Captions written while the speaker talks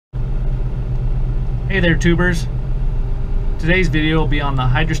Hey there, tubers. Today's video will be on the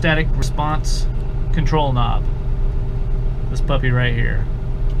hydrostatic response control knob. This puppy right here.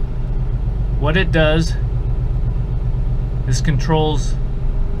 What it does is controls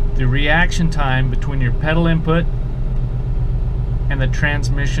the reaction time between your pedal input and the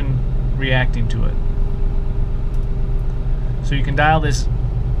transmission reacting to it. So you can dial this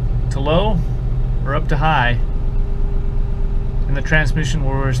to low or up to high, and the transmission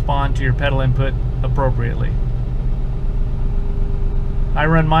will respond to your pedal input appropriately. I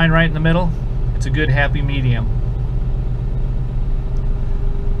run mine right in the middle. It's a good happy medium.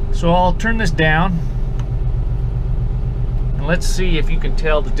 So I'll turn this down and let's see if you can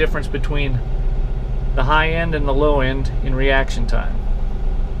tell the difference between the high end and the low end in reaction time.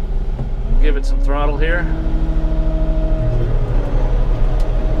 I'll give it some throttle here.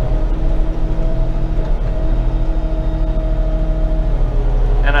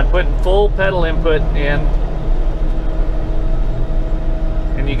 And I'm putting full pedal input in,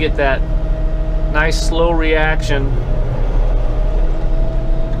 and you get that nice slow reaction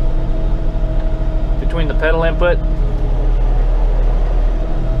between the pedal input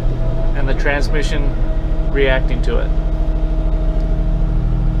and the transmission reacting to it.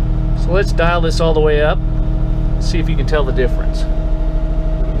 So let's dial this all the way up, see if you can tell the difference.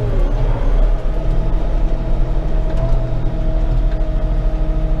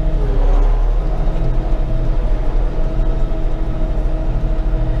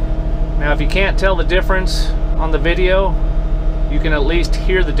 Now, if you can't tell the difference on the video, you can at least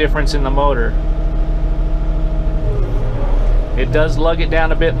hear the difference in the motor. It does lug it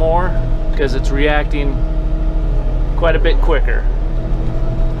down a bit more because it's reacting quite a bit quicker.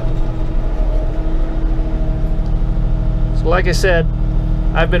 So like I said,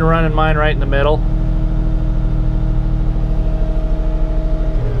 I've been running mine right in the middle,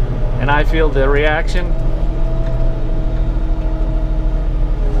 and I feel the reaction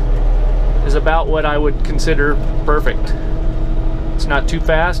is about what I would consider perfect. It's not too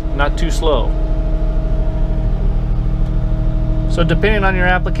fast, not too slow. So depending on your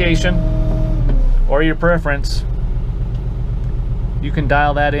application or your preference, you can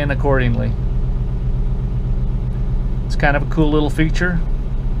dial that in accordingly. It's kind of a cool little feature.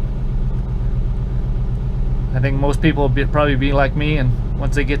 I think most people will probably be like me, and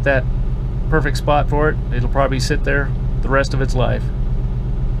once they get that perfect spot for it, it'll probably sit there the rest of its life.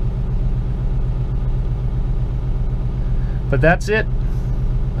 But that's it.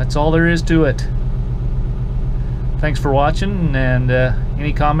 That's all there is to it. Thanks for watching, and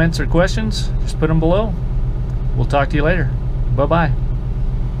any comments or questions, just put them below. We'll talk to you later. Bye-bye.